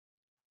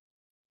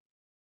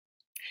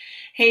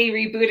Hey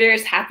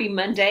Rebooters, happy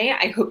Monday.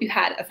 I hope you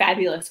had a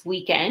fabulous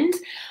weekend.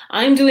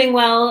 I'm doing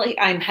well.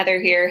 I'm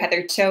Heather here,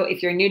 Heather Cho.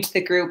 If you're new to the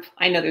group,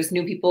 I know there's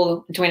new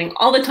people joining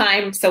all the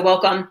time, so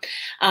welcome.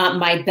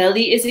 My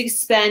belly is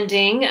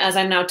expanding as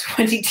I'm now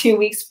 22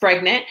 weeks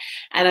pregnant,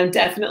 and I'm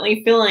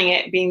definitely feeling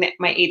it being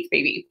my 8th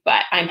baby,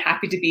 but I'm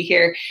happy to be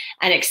here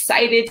and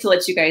excited to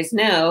let you guys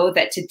know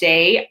that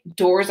today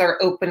doors are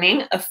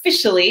opening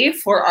officially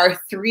for our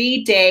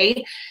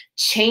 3-day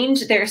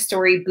Change Their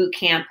Story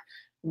Bootcamp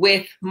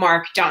with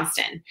Marc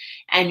Johnston.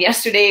 And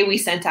yesterday we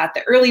sent out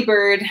the early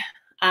bird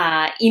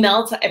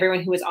email to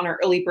everyone who was on our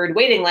early bird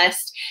waiting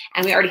list.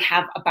 And we already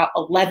have about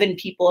 11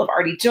 people have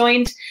already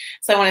joined.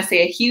 So I want to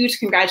say a huge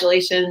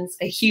congratulations,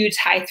 a huge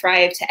high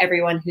thrive to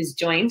everyone who's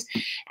joined.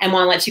 And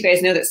want to let you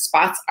guys know that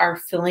spots are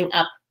filling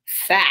up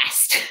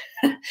fast.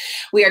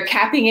 We are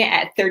capping it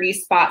at 30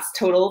 spots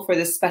total for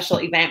this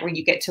special event where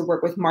you get to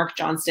work with Marc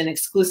Johnston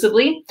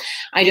exclusively.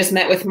 I just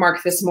met with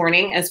Marc this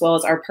morning, as well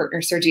as our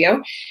partner,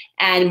 Sergio.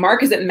 And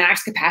Marc is at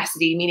max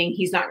capacity, meaning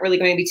he's not really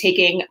going to be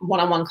taking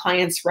one-on-one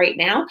clients right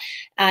now.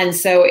 And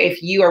so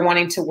if you are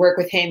wanting to work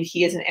with him,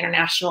 he is an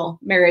international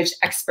marriage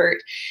expert,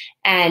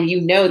 and you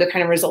know the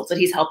kind of results that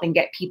he's helping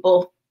get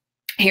people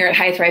here at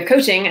High Thrive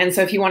Coaching. And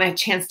so if you want a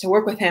chance to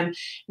work with him,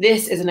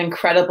 this is an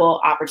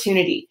incredible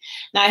opportunity.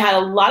 Now, I had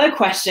a lot of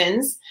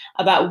questions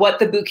about what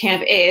the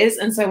bootcamp is,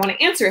 and so I want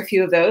to answer a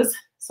few of those.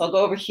 So I'll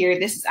go over here.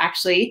 This is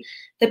actually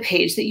the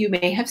page that you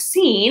may have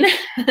seen,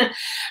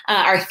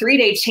 our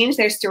 3-day Change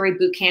Their Story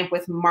Bootcamp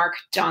with Marc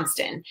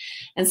Johnston.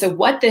 And so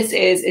what this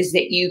is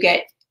that you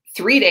get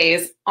 3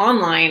 days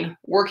online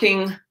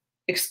working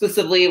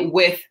exclusively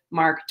with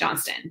Marc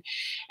Johnston.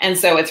 And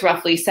so it's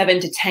roughly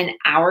 7 to 10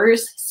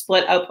 hours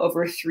split up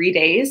over 3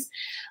 days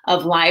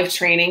of live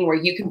training where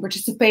you can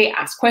participate,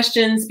 ask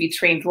questions, be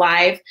trained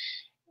live.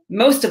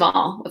 Most of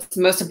all, what's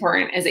most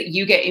important is that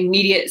you get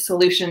immediate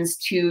solutions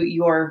to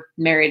your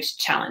marriage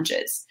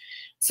challenges.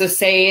 So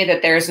say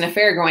that there's an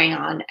affair going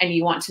on and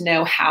you want to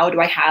know, how do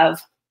I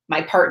have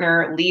my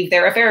partner leave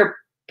their affair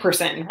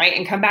person, right,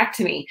 and come back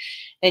to me?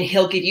 Then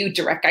he'll give you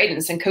direct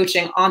guidance and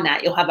coaching on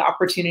that. You'll have the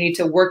opportunity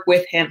to work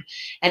with him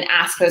and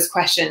ask those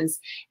questions,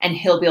 and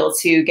he'll be able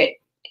to get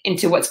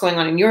into what's going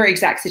on in your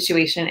exact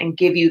situation and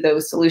give you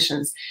those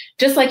solutions,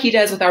 just like he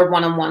does with our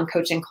one-on-one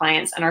coaching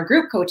clients and our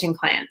group coaching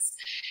clients.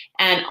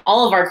 And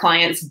all of our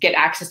clients get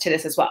access to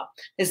this as well.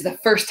 This is the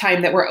first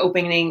time that we're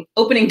opening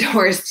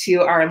doors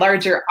to our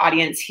larger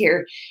audience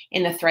here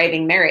in the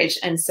Thriving Marriage.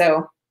 And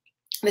so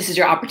this is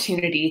your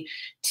opportunity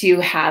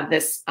to have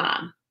this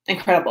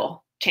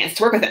incredible chance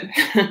to work with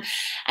him.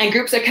 And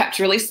groups are kept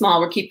really small.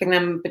 We're keeping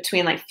them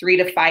between like 3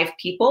 to 5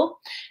 people.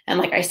 And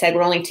like I said,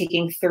 we're only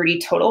taking 30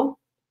 total.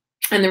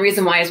 And the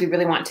reason why is we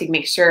really want to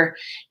make sure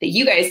that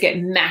you guys get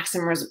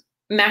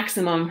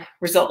maximum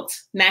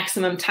results,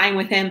 maximum time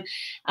with him,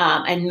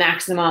 and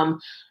maximum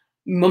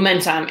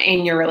momentum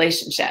in your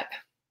relationship.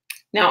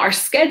 Now, our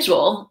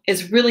schedule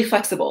is really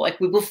flexible.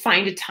 Like, we will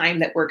find a time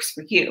that works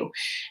for you.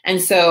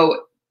 And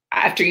so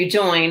after you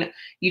join,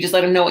 you just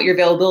let them know what your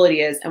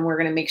availability is, and we're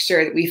going to make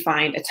sure that we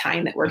find a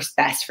time that works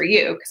best for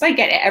you. Because I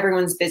get it,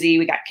 everyone's busy.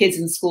 We got kids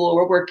in school,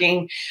 we're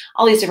working,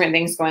 all these different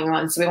things going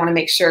on. So we want to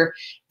make sure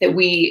that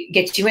we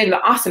get you in,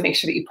 but also make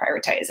sure that you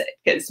prioritize it,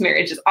 because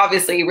marriage is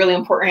obviously really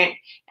important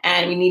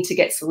and we need to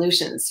get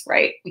solutions,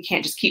 right? We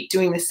can't just keep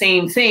doing the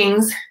same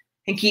things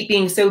and keep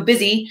being so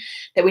busy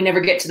that we never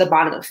get to the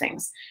bottom of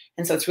things.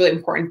 And so it's really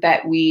important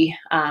that we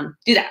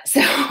do that. So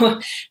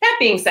that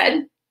being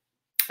said,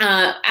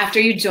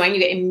 after you join, you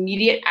get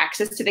immediate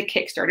access to the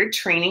Kickstarter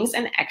trainings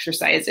and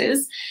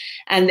exercises.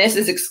 And this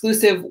is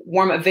exclusive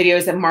warm-up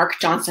videos that Marc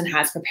Johnston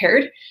has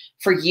prepared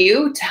for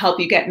you to help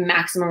you get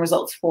maximum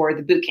results for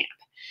the bootcamp.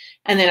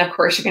 And then, of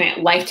course, you're going to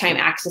get lifetime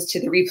access to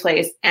the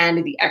replays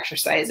and the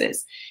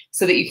exercises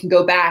so that you can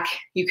go back,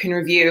 you can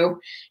review.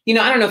 You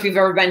know, I don't know if you've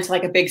ever been to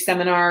like a big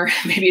seminar,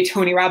 maybe a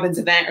Tony Robbins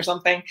event or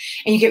something,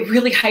 and you get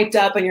really hyped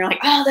up and you're like,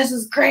 oh, this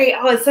is great.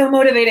 Oh, it's so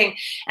motivating.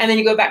 And then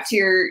you go back to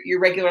your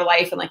regular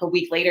life, and like a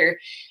week later,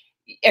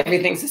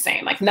 everything's the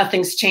same. Like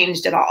nothing's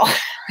changed at all,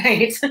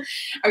 right?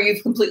 Or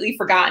you've completely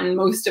forgotten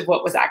most of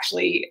what was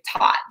actually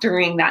taught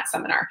during that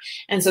seminar.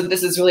 And so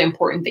this is really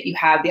important that you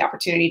have the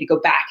opportunity to go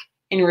back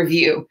and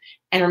review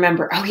and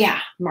remember, oh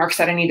yeah, Marc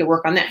said I need to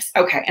work on this.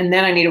 Okay, and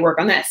then I need to work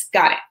on this.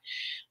 Got it.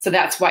 So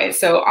that's why it's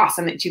so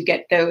awesome that you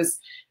get those,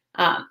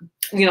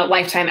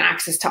 lifetime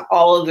access to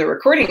all of the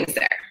recordings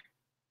there.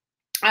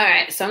 All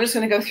right, so I'm just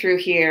going to go through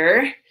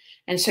here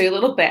and show you a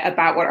little bit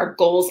about what our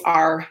goals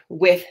are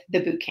with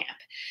the bootcamp.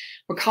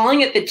 We're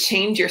calling it the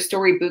Change Your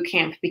Story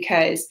Bootcamp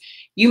because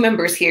you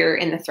members here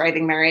in the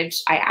Thriving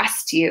Marriage, I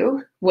asked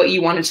you what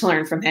you wanted to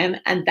learn from him,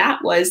 and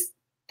that was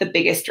the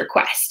biggest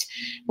request,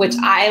 which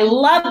I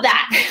love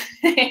that.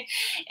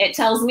 It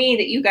tells me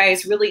that you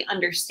guys really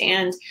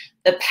understand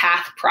the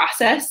path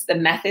process, the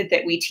method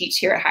that we teach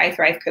here at High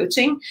Thrive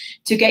Coaching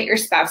to get your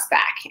spouse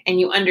back. And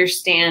you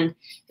understand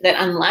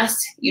that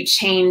unless you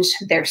change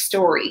their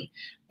story,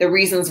 the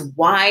reasons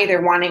why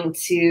they're wanting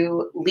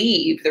to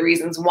leave, the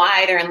reasons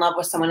why they're in love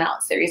with someone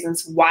else, the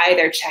reasons why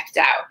they're checked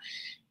out,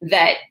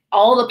 that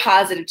all the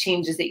positive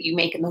changes that you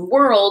make in the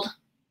world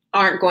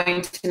aren't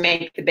going to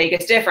make the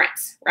biggest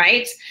difference,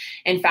 right?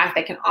 In fact,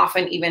 that can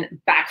often even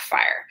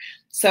backfire.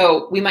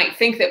 So we might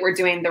think that we're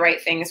doing the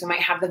right things, we might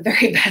have the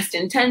very best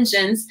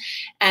intentions,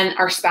 and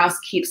our spouse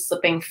keeps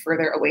slipping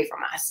further away from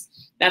us.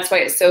 That's why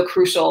it's so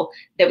crucial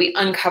that we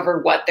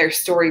uncover what their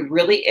story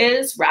really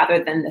is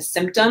rather than the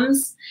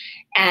symptoms,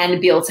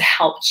 and be able to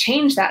help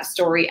change that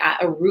story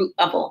at a root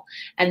level.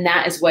 And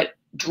that is what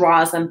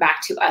draws them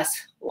back to us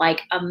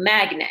like a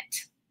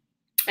magnet.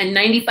 And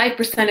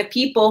 95% of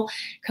people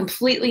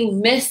completely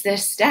miss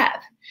this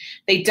step.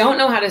 They don't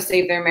know how to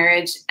save their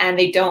marriage, and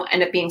they don't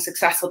end up being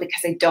successful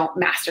because they don't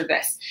master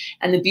this.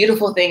 And the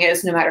beautiful thing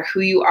is, no matter who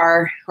you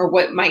are or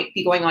what might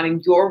be going on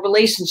in your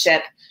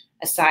relationship,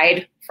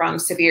 aside from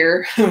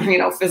severe,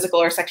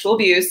 physical or sexual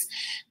abuse,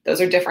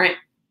 those are different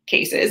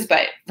cases.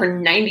 But for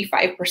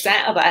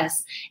 95% of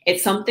us,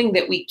 it's something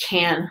that we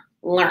can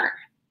learn.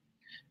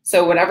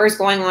 So whatever's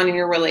going on in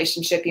your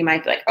relationship, you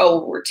might be like,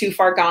 oh, we're too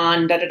far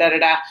gone, da, da, da, da,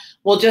 da.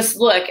 Well, just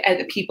look at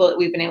the people that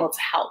we've been able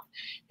to help.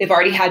 They've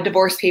already had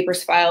divorce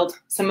papers filed.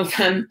 Some of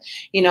them,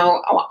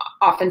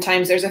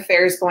 oftentimes there's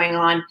affairs going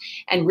on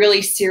and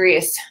really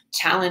serious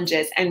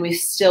challenges, and we've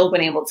still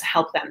been able to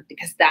help them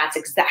because that's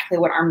exactly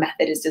what our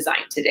method is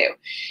designed to do.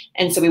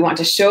 And so we want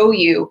to show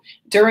you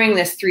during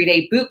this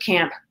 3-day boot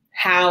camp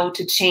how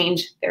to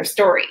change their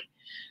story.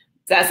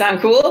 Does that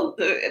sound cool?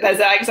 Is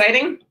that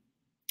exciting?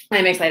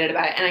 I'm excited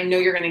about it, and I know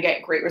you're going to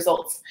get great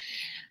results.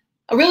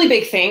 A really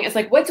big thing is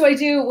like, what do I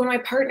do when my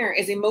partner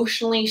is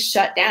emotionally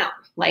shut down?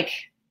 Like,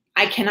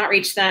 I cannot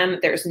reach them.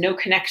 There's no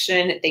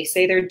connection. They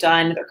say they're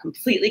done. They're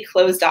completely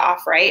closed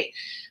off, right?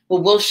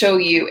 Well, we'll show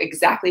you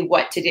exactly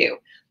what to do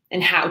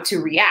and how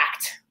to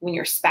react when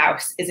your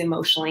spouse is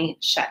emotionally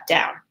shut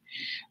down.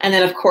 And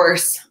then, of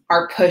course,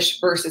 our push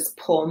versus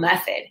pull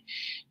method.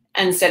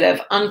 Instead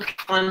of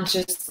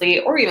unconsciously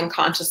or even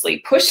consciously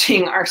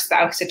pushing our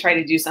spouse to try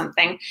to do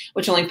something,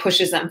 which only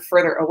pushes them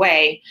further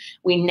away,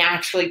 we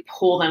naturally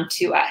pull them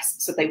to us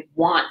so they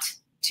want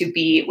to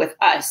be with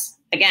us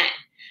again.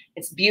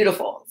 It's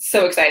beautiful,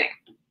 so exciting.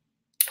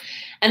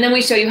 And then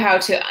we show you how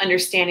to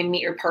understand and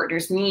meet your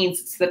partner's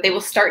needs so that they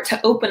will start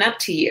to open up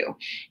to you,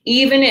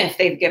 even if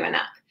they've given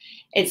up.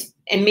 It's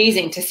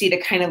amazing to see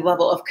the kind of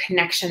level of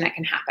connection that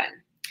can happen.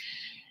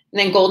 And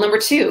then goal number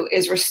 2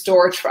 is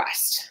restore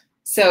trust.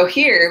 So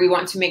here we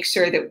want to make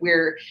sure that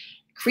we're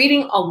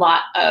creating a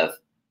lot of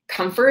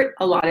comfort,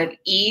 a lot of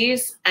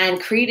ease,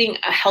 and creating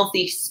a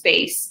healthy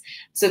space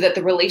so that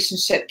the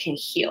relationship can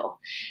heal.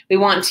 We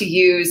want to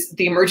use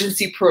the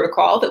emergency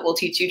protocol that we'll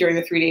teach you during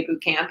the 3-day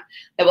boot camp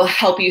that will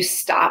help you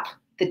stop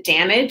the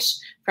damage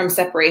from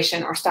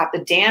separation or stop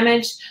the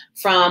damage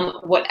from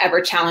whatever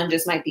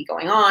challenges might be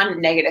going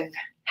on, negative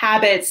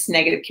habits,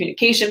 negative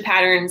communication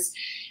patterns.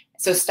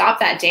 So stop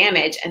that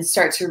damage and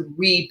start to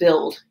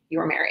rebuild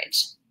your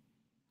marriage.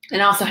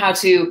 And also how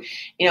to,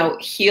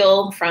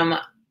 heal from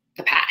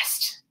the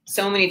past.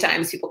 So many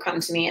times people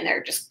come to me and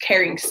they're just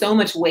carrying so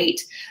much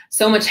weight,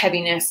 so much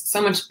heaviness,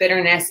 so much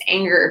bitterness,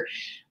 anger,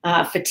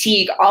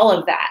 fatigue, all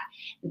of that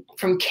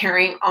from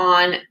carrying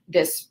on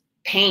this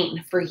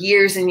pain for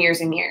years and years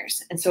and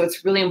years. And so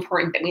it's really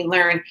important that we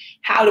learn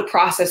how to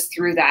process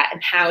through that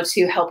and how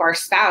to help our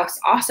spouse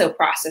also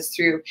process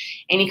through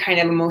any kind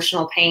of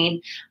emotional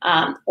pain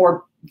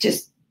or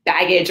just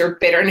baggage or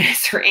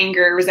bitterness or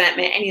anger,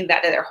 resentment, any of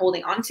that they're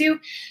holding on to,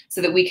 so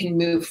that we can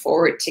move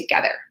forward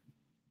together.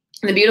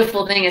 And the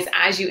beautiful thing is,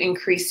 as you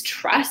increase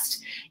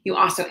trust, you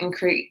also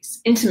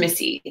increase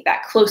intimacy,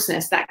 that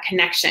closeness, that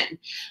connection.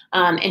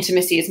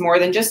 Intimacy is more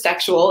than just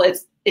sexual,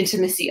 it's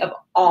intimacy of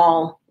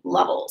all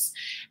levels.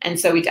 And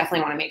so we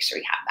definitely want to make sure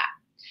we have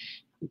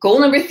that. Goal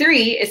number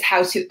 3 is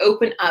how to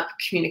open up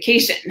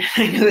communication.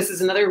 I know this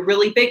is another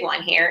really big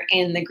one here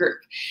in the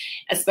group,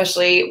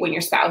 especially when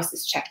your spouse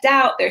is checked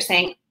out. They're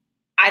saying,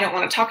 I don't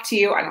want to talk to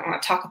you. I don't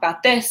want to talk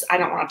about this. I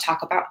don't want to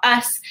talk about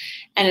us.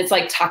 And it's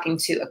like talking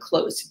to a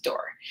closed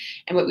door.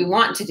 And what we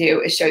want to do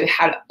is show you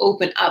how to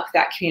open up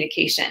that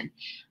communication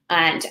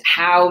and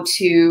how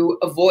to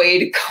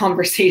avoid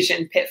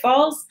conversation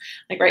pitfalls.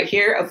 Like right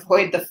here,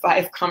 avoid the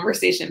 5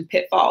 conversation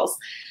pitfalls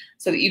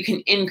so that you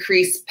can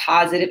increase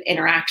positive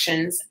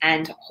interactions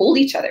and hold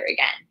each other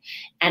again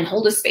and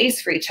hold a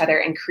space for each other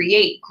and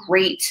create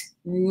great,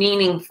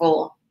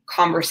 meaningful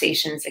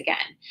conversations again.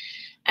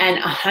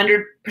 And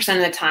 100%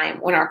 of the time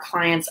when our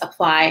clients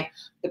apply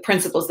the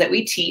principles that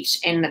we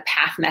teach in the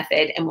PATH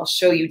method, and we'll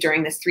show you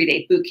during this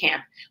 3-day boot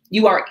camp,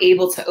 you are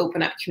able to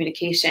open up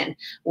communication,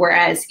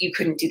 whereas you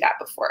couldn't do that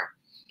before.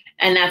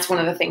 And that's one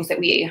of the things that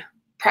we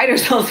pride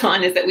ourselves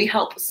on, is that we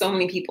help so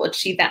many people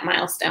achieve that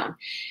milestone.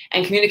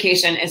 And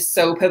communication is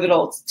so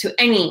pivotal to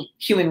any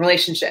human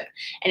relationship.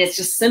 And it's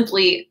just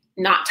simply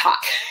not taught.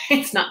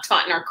 It's not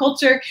taught in our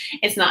culture.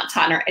 It's not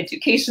taught in our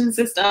education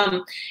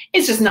system.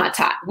 It's just not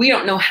taught. We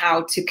don't know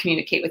how to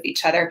communicate with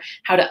each other,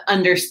 how to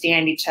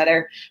understand each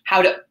other,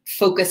 how to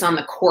focus on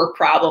the core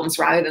problems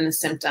rather than the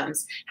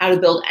symptoms, how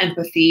to build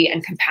empathy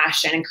and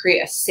compassion and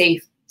create a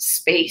safe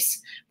space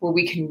where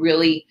we can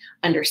really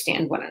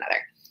understand one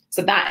another.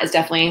 So that is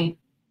definitely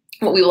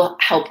what we will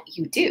help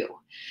you do.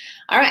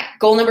 All right,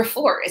 goal number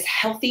 4 is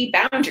healthy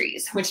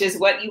boundaries, which is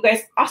what you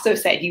guys also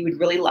said you would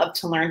really love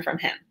to learn from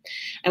him.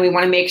 And we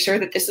want to make sure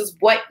that this is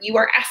what you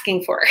are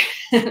asking for.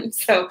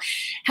 So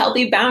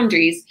healthy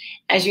boundaries,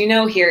 as you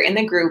know here in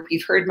the group,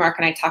 you've heard Mark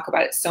and I talk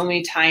about it so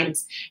many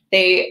times.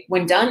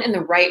 When done in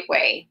the right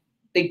way,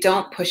 they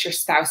don't push your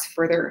spouse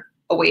further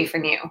away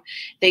from you.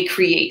 They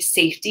create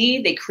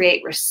safety, they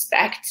create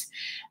respect,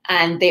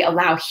 and they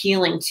allow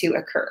healing to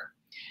occur.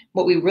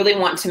 What we really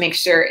want to make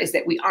sure is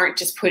that we aren't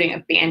just putting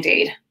a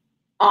Band-Aid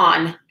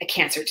on a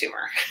cancer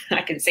tumor.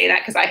 I can say that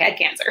because I had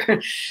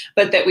cancer,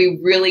 but that we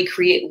really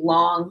create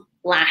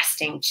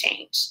long-lasting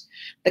change,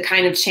 the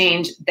kind of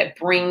change that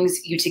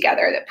brings you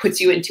together, that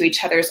puts you into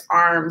each other's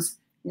arms,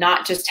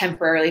 not just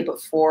temporarily,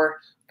 but for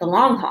the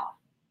long haul.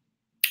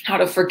 How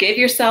to forgive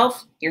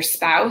yourself, your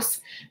spouse,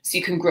 so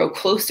you can grow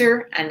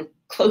closer and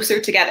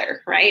closer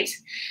together, right?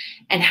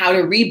 And how to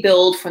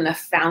rebuild from the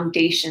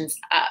foundations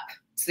up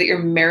so that your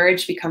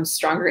marriage becomes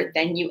stronger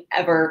than you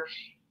ever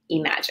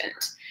imagined.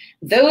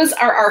 Those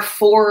are our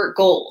 4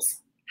 goals.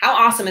 How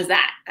awesome is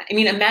that? I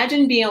mean,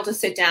 imagine being able to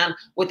sit down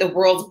with the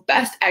world's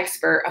best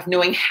expert of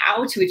knowing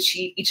how to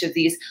achieve each of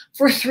these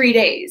for 3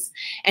 days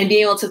and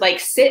being able to like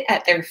sit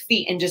at their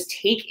feet and just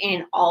take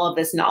in all of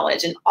this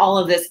knowledge and all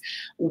of this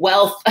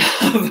wealth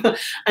of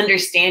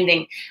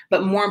understanding,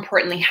 but more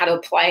importantly, how to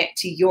apply it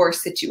to your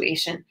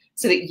situation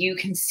so that you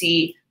can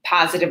see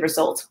positive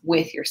results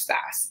with your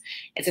spouse.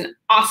 It's an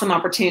awesome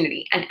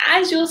opportunity. And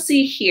as you'll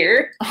see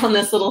here on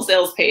this little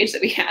sales page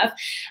that we have,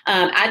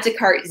 add to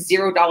cart,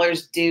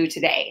 $0 due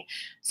today.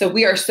 So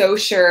we are so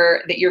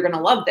sure that you're going to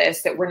love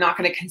this, that we're not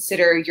going to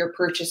consider your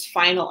purchase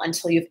final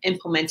until you've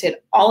implemented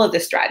all of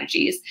the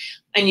strategies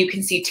and you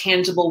can see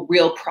tangible,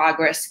 real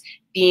progress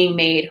being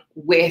made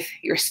with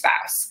your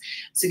spouse.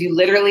 So you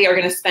literally are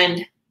going to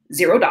spend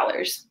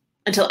 $0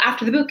 until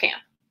after the boot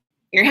camp.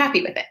 You're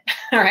happy with it,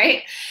 all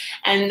right?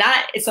 And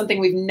that is something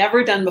we've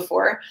never done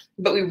before,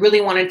 but we really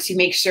wanted to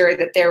make sure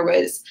that there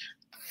was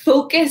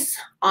focus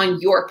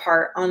on your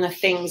part on the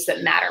things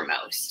that matter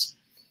most.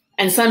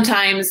 And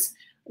sometimes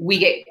we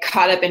get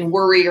caught up in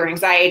worry or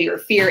anxiety or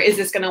fear. Is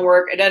this going to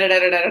work?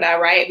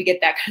 Right? We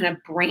get that kind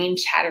of brain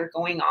chatter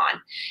going on.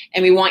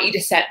 And we want you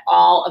to set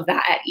all of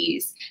that at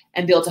ease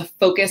and be able to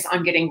focus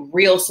on getting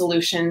real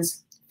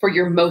solutions for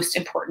your most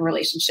important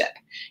relationship,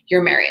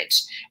 your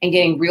marriage, and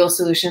getting real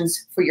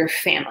solutions for your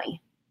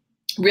family,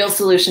 real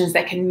solutions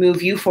that can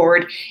move you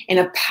forward in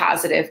a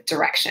positive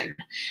direction.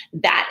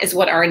 That is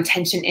what our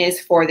intention is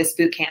for this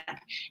boot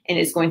camp, and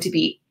it's going to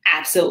be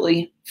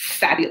absolutely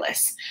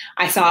fabulous.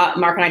 I saw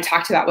Mark and I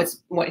talked about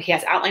what he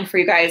has outlined for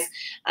you guys,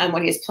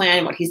 what he has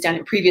planned, what he's done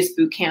in previous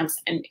boot camps,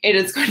 and it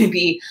is going to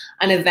be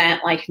an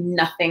event like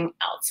nothing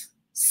else.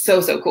 So,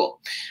 so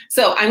cool.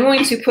 So I'm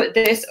going to put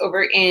this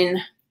over in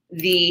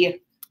the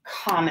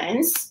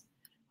comments.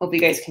 Hope you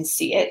guys can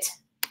see it.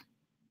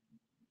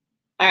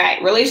 All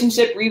right,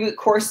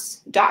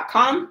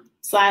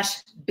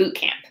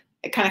 relationshiprebootcourse.com/bootcamp.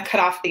 It kind of cut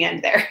off the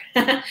end there,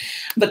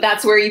 but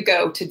that's where you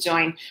go to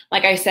join.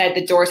 Like I said,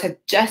 the doors have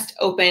just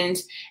opened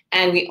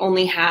and we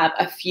only have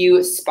a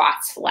few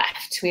spots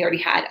left. We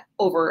already had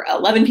over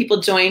 11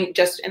 people join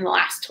just in the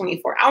last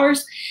 24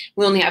 hours.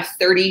 We only have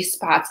 30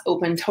 spots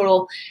open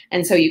total.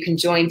 And so you can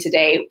join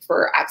today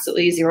for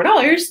absolutely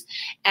 $0.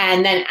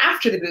 And then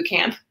after the boot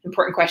camp,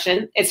 important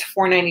question, it's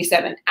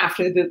 $497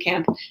 after the boot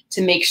camp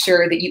to make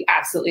sure that you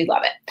absolutely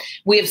love it.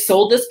 We have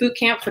sold this boot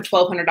camp for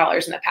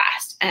 $1,200 in the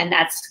past, and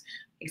that's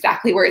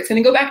exactly where it's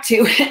going to go back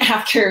to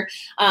after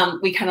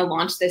we kind of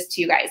launch this to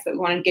you guys. But we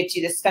want to get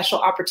you this special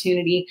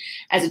opportunity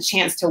as a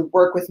chance to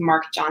work with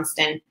Marc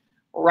Johnston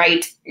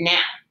right now.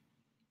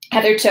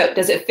 Heather Choate,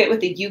 does it fit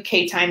with the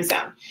UK time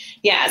zone?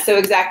 Yeah, so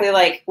exactly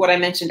like what I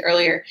mentioned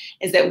earlier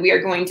is that we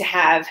are going to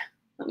have,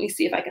 let me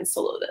see if I can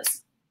solo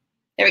this.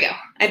 There we go,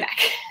 I'm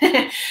back.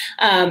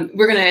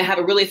 We're gonna have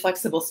a really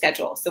flexible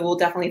schedule. So we'll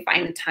definitely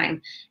find the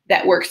time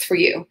that works for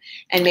you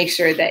and make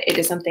sure that it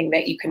is something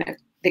that you can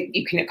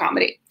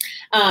accommodate.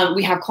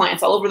 We have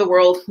clients all over the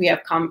world. We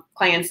have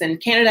clients in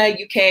Canada,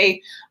 UK,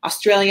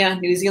 Australia,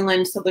 New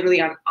Zealand, so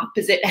literally on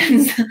opposite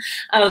ends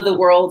of the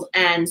world.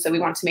 And so we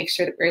want to make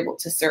sure that we're able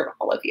to serve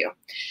all of you.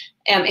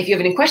 If you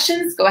have any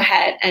questions, go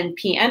ahead and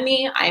PM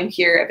me. I am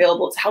here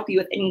available to help you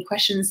with any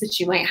questions that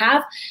you might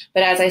have.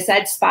 But as I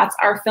said, spots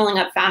are filling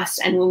up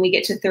fast. And when we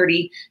get to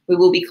 30, we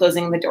will be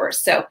closing the doors.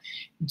 So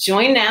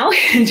join now,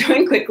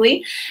 join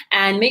quickly,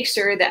 and make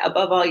sure that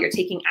above all, you're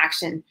taking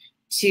action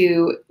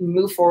to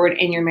move forward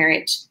in your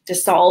marriage, to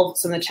solve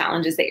some of the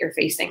challenges that you're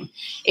facing.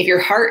 If your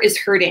heart is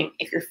hurting,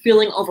 if you're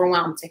feeling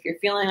overwhelmed, if you're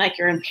feeling like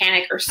you're in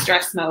panic or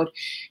stress mode,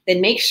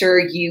 then make sure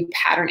you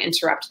pattern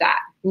interrupt that,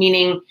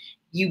 meaning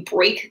you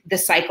break the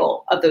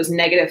cycle of those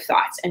negative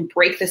thoughts and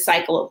break the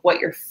cycle of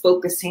what you're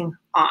focusing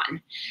on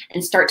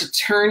and start to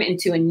turn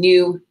into a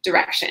new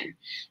direction.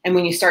 And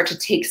when you start to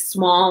take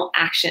small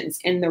actions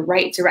in the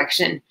right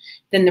direction,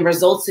 then the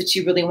results that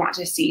you really want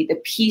to see,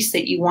 the peace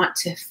that you want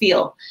to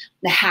feel,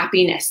 the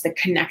happiness, the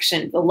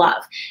connection, the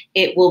love,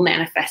 it will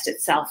manifest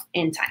itself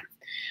in time.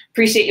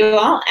 Appreciate you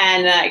all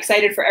and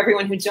excited for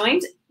everyone who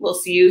joined. we'll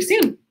see you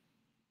soon.